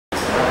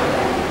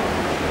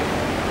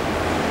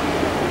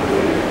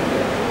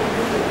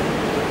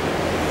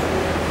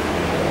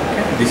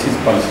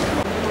pulse.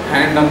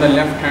 Hand on the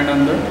left hand on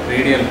the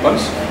radial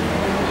pulse.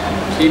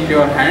 Keep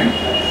your hand.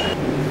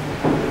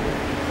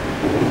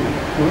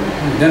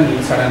 Then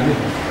suddenly.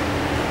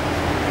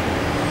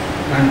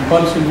 And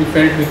pulse will be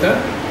felt with the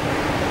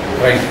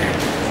right hand.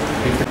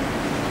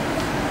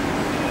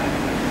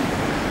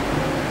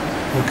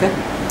 Okay.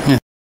 Yeah.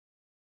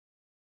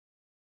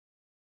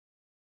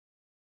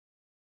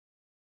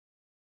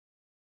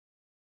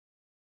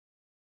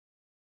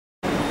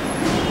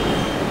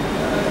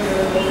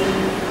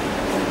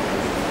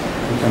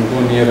 You can go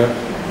nearer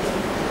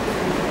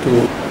to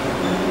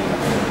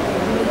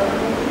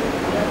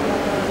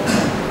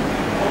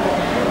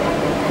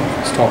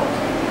stop.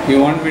 You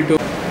want me to?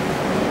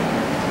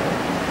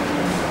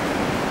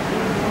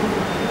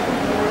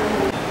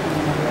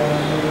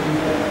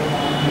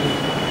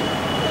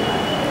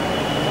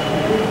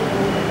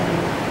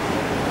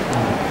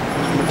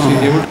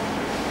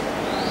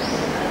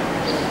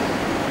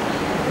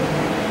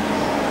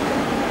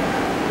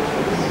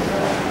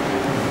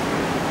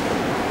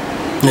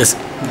 Yes.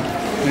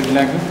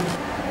 Like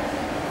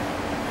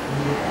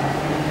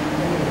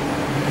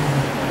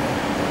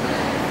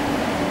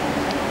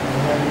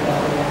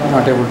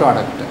not able to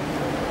adapt.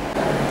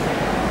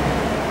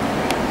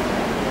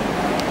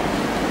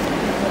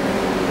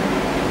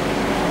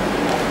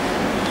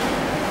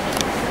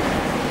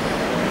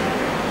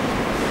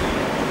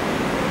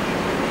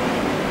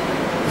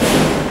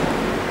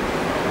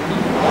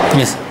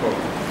 Yes.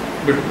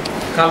 But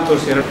calm to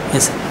share.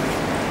 Yes.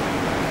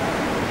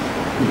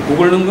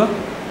 Google dunga.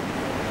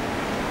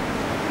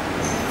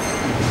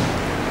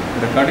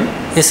 Recording?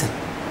 Yes, sir.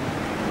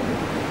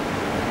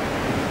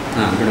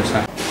 Good,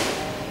 sir.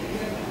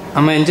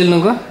 Amma angel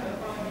nungo?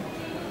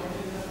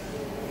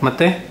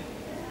 Matte?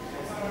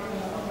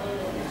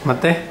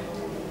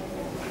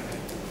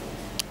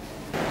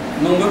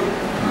 Nungo?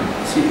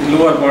 See,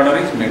 lower border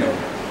is made up.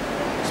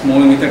 It's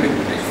moving with the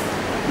deposition.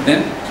 Then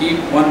keep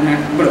one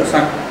hand, good,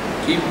 sir.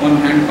 Keep one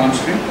hand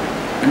constant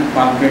and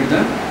palpate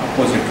the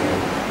opposite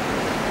lobe.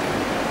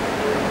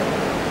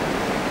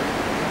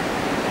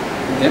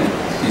 Then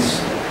this.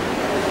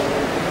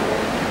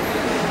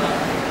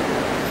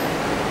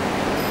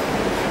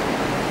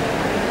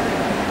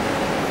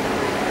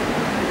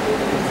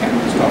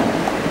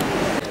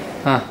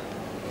 ಹಾಂ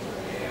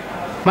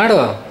ಮಾಡು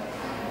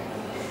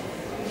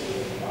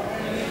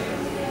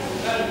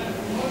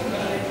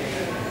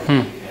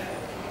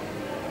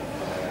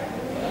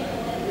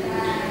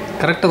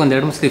ಕರೆಕ್ಟಾಗಿ ಒಂದು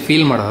 2 ಸತಿ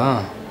feel ಮಾಡು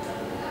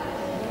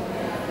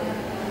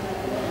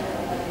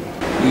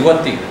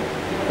ಇವತ್ತಿಗೆ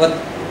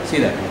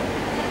ಸೀದಾ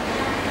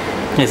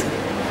S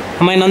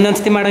ಅಮ್ಮ ಇನ್ನೊಂದು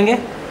ಸತಿ ಮಾಡಂಗೆ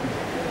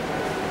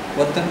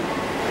ಒತ್ತು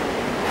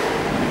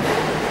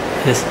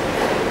S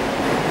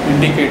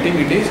indicating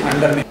it is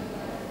underneath.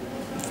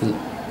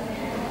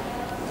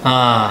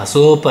 ಹಾಂ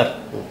ಸೂಪರ್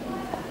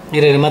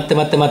ಇರಿ ಮತ್ತೆ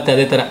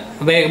ಅದೇ ಥರ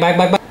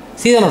ಬ್ಯಾಕ್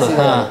ಸೀದಾ ನೋಡು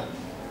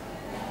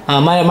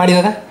ಹಾಂ ಮಾಡಿ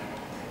ಇವಾಗ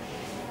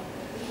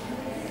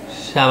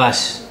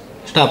ಶಾಬಾಷ್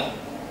ಸ್ಟಾಪ್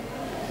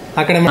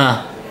ಆ ಕಡೆ ಹಾಂ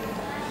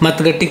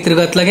ಮತ್ತೆ ಗಟ್ಟಿಗೆ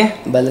ತಿರುಗು ಹತ್ಲಾಗೆ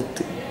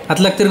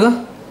ಹತ್ಲಾಗ ತಿರುಗು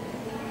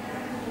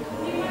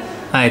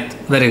ಆಯ್ತು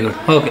very good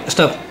okay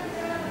stop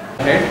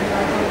Head,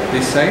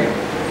 this side.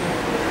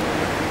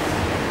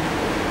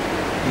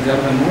 These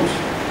are the modes.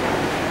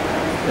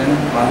 Then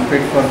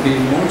palpate for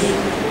these modes.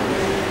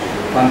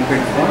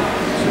 Palpate for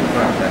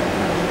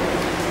supraclavicular.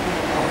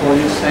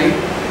 Opposite side.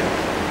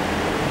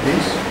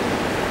 This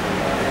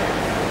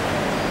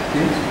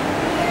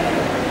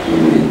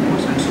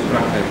modes and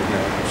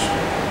supraclavicular modes.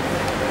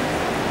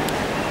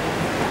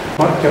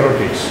 For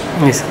carotids.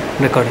 yes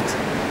recordings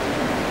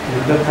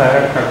With the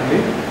thyroid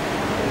cartilage,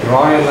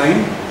 draw a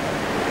line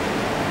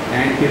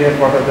anterior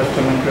part of the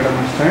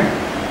sternocleidomastoid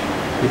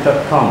with a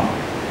thumb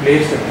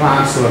placed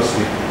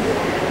transversely.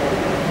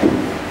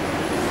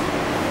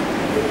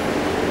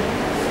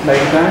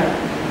 Like that,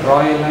 draw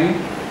a line,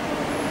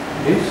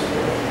 this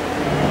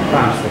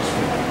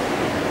transversely.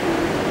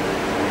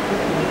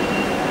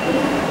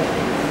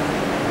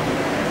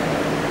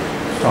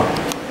 Stop.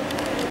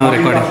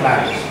 recording.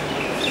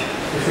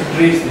 You should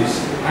trace this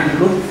and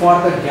look for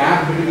the gap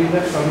between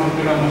the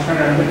sternocleidomastoid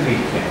and the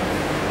trachea.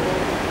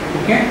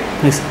 Okay?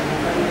 yes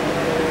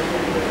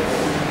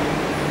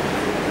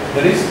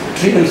There is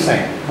triple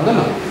sign.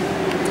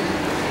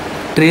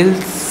 trail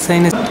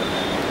sign is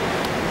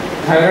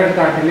Thyroid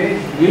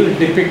cartilage will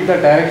depict the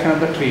direction of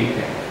the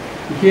trachea.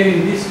 Here in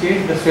this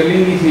case, the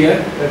swelling is here,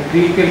 the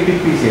tracheal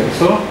tip is here.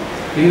 So,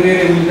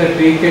 invariably the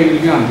trachea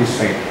will be on this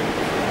side.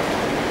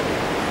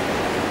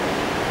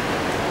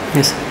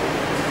 yes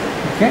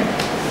Okay?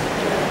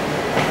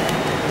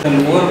 The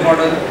lower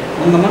border,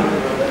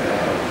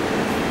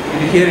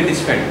 here it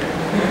is felt.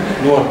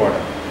 Lower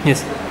border. yes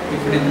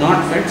If it is not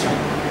felt,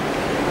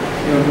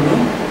 you have to do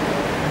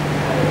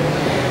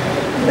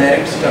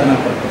direct sternal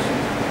percussion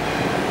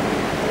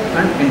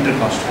and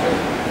intercostal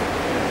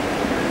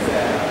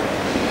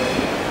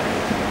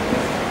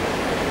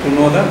to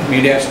know the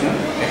mediastinal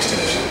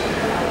extension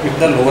with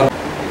the lower,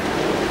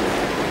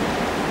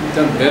 with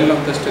the bell of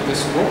the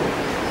stethoscope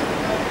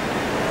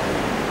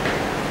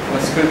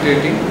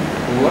auscultating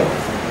over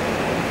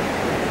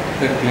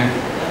that gland.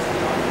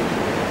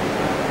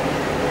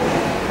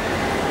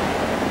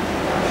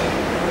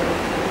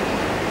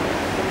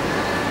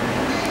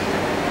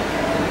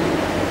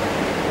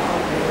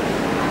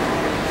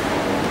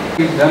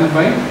 Is done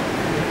by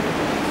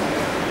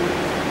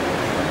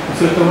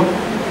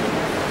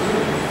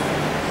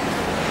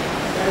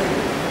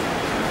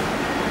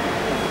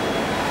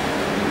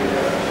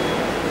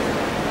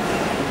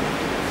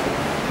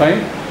by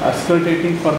auscultating for